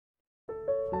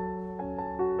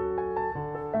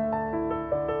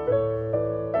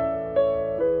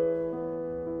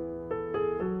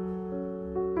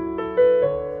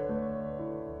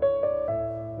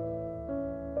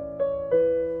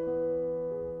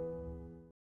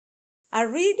A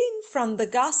reading from the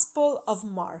Gospel of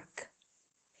Mark.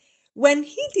 When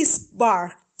he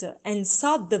disembarked and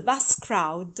saw the vast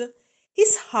crowd,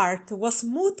 his heart was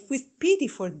moved with pity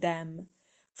for them,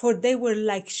 for they were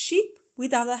like sheep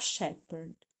without a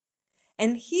shepherd.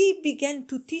 And he began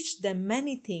to teach them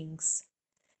many things.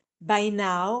 By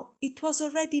now it was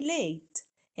already late,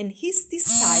 and his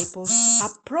disciples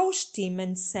approached him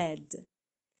and said,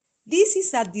 "This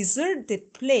is a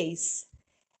deserted place,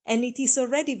 and it is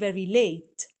already very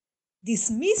late.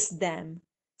 Dismiss them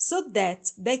so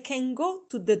that they can go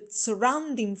to the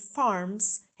surrounding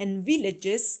farms and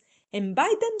villages and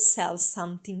buy themselves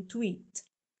something to eat."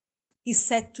 He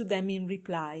said to them in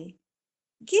reply,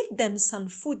 "Give them some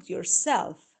food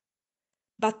yourself."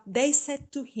 But they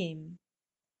said to him,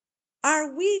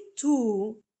 "Are we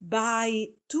to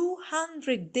buy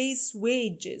 200 days'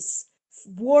 wages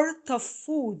worth of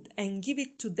food and give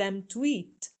it to them to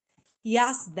eat?" He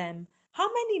asked them,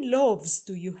 "How many loaves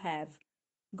do you have?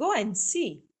 Go and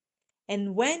see."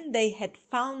 And when they had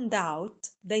found out,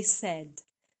 they said,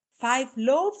 5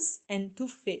 loaves and 2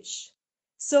 fish.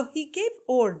 So he gave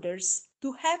orders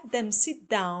to have them sit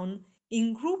down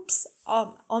in groups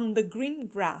on the green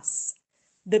grass.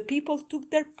 The people took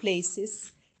their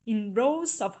places in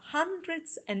rows of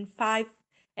hundreds and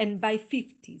by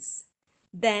 50s.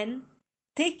 Then,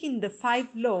 taking the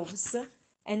 5 loaves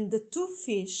and the 2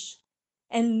 fish,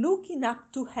 and looking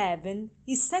up to heaven,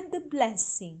 he said the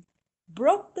blessing,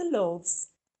 broke the loaves,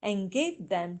 and gave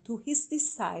them to his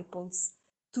disciples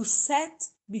to set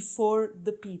before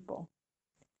the people.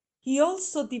 He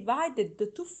also divided the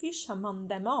 2 fish among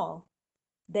them all.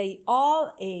 They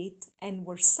all ate and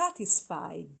were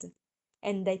satisfied,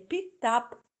 and they picked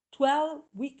up 12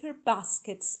 wicker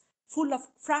baskets full of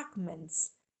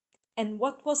fragments and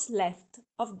what was left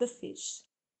of the fish.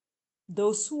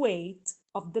 Those who ate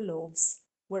of the loaves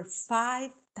were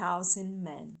 5,000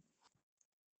 men.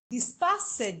 This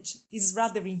passage is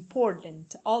rather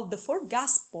important. All the four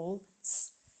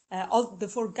Gospels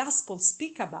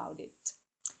speak about it.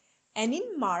 And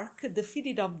in Mark, the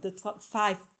feeding of the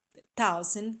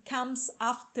 5,000 comes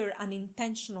after an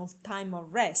intentional time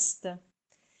of rest.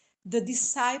 The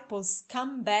disciples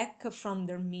come back from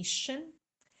their mission,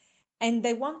 and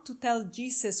they want to tell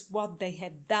Jesus what they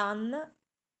had done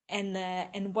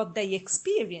and what they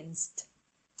experienced.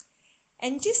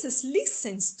 And Jesus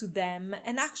listens to them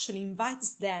and actually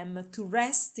invites them to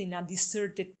rest in a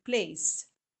deserted place.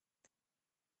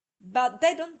 But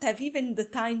they don't have even the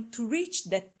time to reach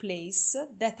that place,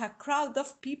 that a crowd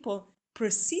of people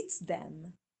precedes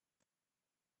them.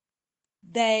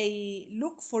 They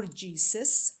look for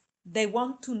Jesus. They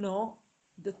want to know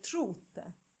the truth.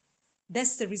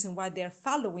 That's the reason why they are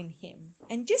following him.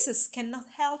 And Jesus cannot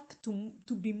help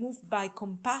to be moved by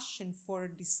compassion for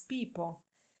these people,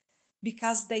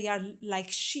 because they are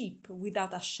like sheep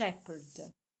without a shepherd.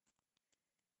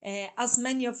 As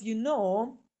many of you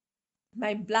know,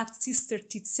 my blood sister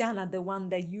Tiziana, the one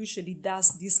that usually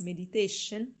does this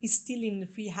meditation, is still in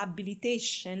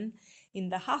rehabilitation in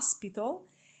the hospital,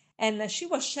 and she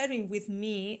was sharing with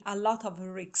me a lot of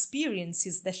her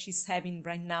experiences that she's having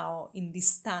right now in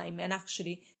this time. And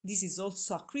actually, this is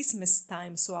also a Christmas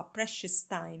time, so a precious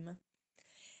time.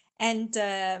 And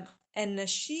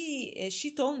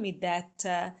she told me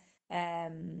that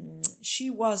she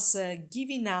was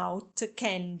giving out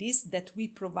candies that we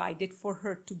provided for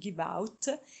her to give out,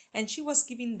 and she was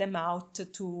giving them out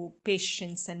to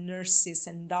patients and nurses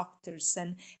and doctors,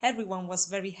 and everyone was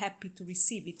very happy to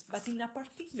receive it. But in a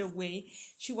particular way,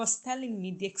 she was telling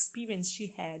me the experience she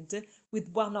had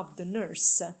with one of the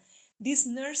nurses. This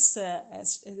nurse, a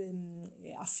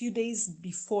few days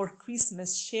before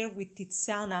Christmas, shared with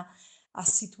Tiziana a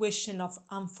situation of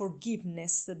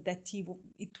unforgiveness that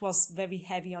it was very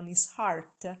heavy on his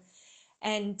heart.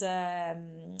 And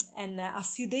a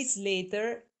few days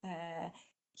later,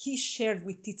 he shared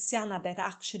with Tiziana that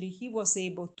actually he was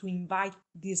able to invite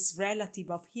this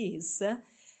relative of his,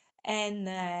 and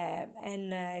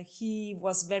he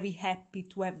was very happy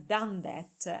to have done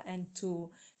that and to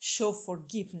show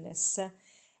forgiveness.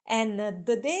 And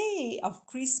the day of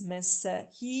Christmas,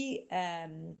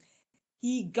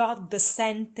 he got the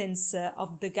sentence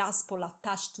of the gospel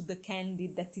attached to the candy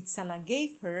that Tiziana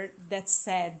gave her, that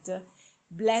said,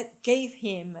 "Blessed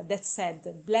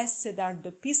are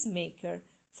the peacemaker,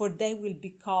 for they will be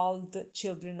called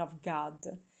children of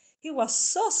God." He was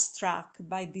so struck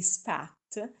by this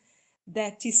fact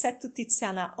that he said to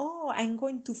Tiziana, "Oh, I'm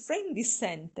going to frame this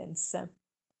sentence."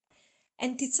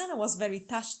 And Tiziana was very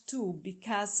touched too,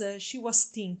 because she was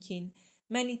thinking,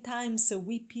 many times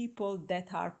we people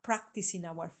that are practicing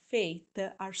our faith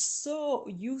are so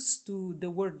used to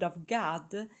the word of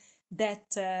God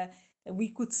that we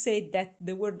could say that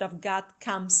the word of God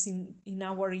comes in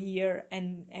our ear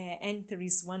and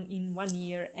enters in one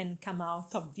ear and come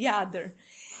out of the other.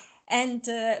 And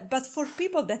but for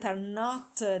people that are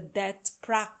not that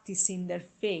practicing their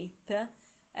faith,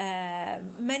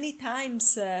 many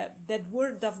times that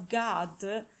word of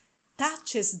God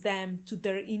touches them to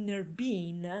their inner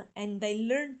being, and they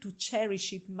learn to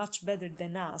cherish it much better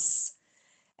than us.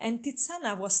 And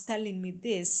Tiziana was telling me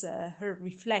this, her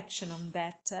reflection on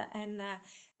that, and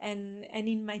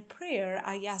in my prayer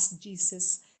I asked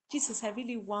Jesus, Jesus, I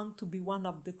really want to be one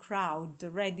of the crowd,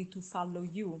 ready to follow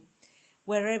you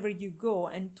wherever you go,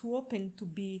 and to open to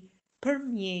be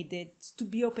permeated, to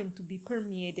be open to be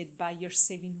permeated by your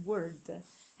saving word.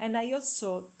 And I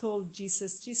also told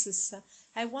Jesus, Jesus,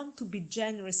 I want to be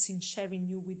generous in sharing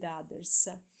you with others.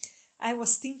 I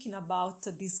was thinking about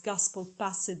this gospel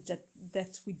passage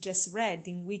that we just read,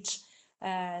 in which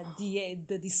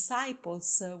the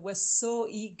disciples were so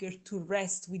eager to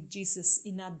rest with Jesus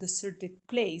in a deserted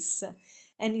place.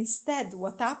 And instead,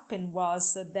 what happened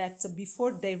was that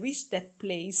before they reached that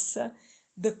place,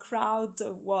 the crowd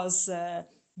was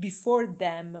before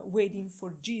them waiting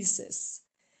for Jesus.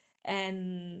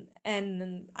 And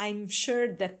I'm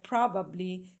sure that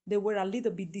probably they were a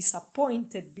little bit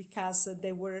disappointed, because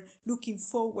they were looking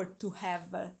forward to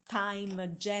have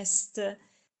time just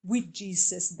with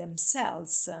Jesus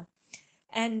themselves.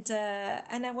 And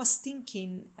I was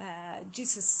thinking,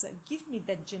 Jesus, give me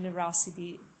that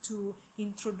generosity to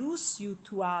introduce you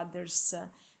to others,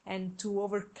 and to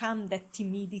overcome that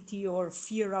timidity or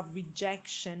fear of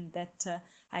rejection that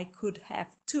I could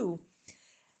have too.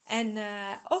 And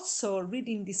also,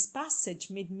 reading this passage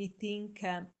made me think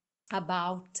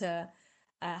about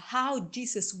how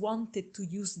Jesus wanted to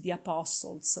use the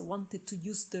apostles, wanted to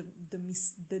use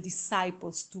the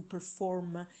disciples to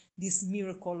perform this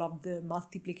miracle of the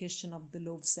multiplication of the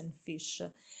loaves and fish.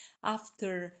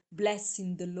 After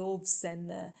blessing the loaves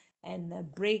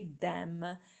and break them,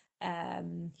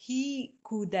 he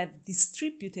could have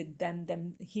distributed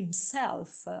them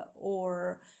himself,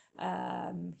 or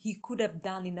he could have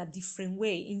done in a different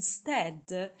way.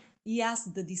 Instead, he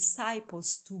asked the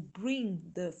disciples to bring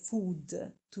the food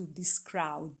to this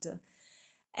crowd.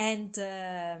 And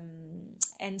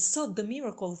so the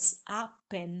miracles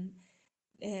happen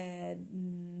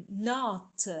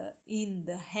not in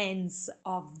the hands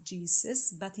of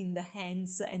Jesus, but in the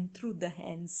hands and through the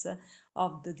hands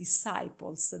of the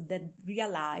disciples that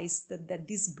realized that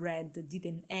this bread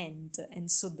didn't end,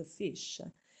 and so the fish.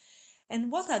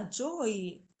 And what a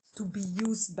joy to be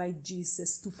used by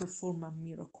Jesus to perform a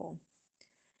miracle.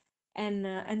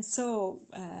 And so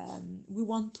we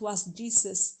want to ask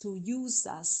Jesus to use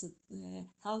us,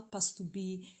 help us to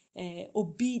be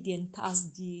obedient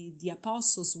as the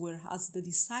apostles were, as the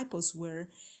disciples were,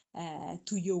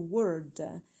 to your word,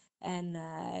 and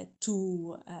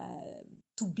to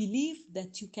believe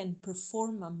that you can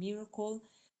perform a miracle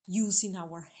using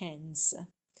our hands.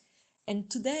 And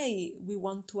today we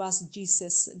want to ask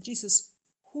Jesus, Jesus,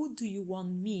 who do you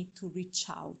want me to reach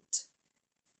out?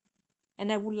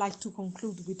 And I would like to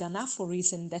conclude with an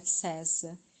aphorism that says,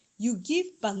 you give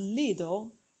but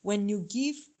little when you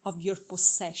give of your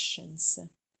possessions.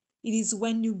 It is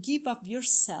when you give of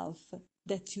yourself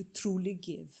that you truly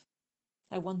give.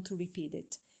 I want to repeat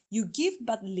it. You give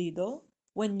but little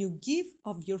when you give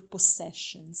of your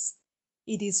possessions.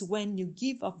 It is when you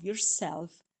give of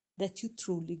yourself that you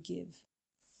truly give.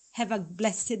 Have a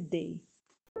blessed day.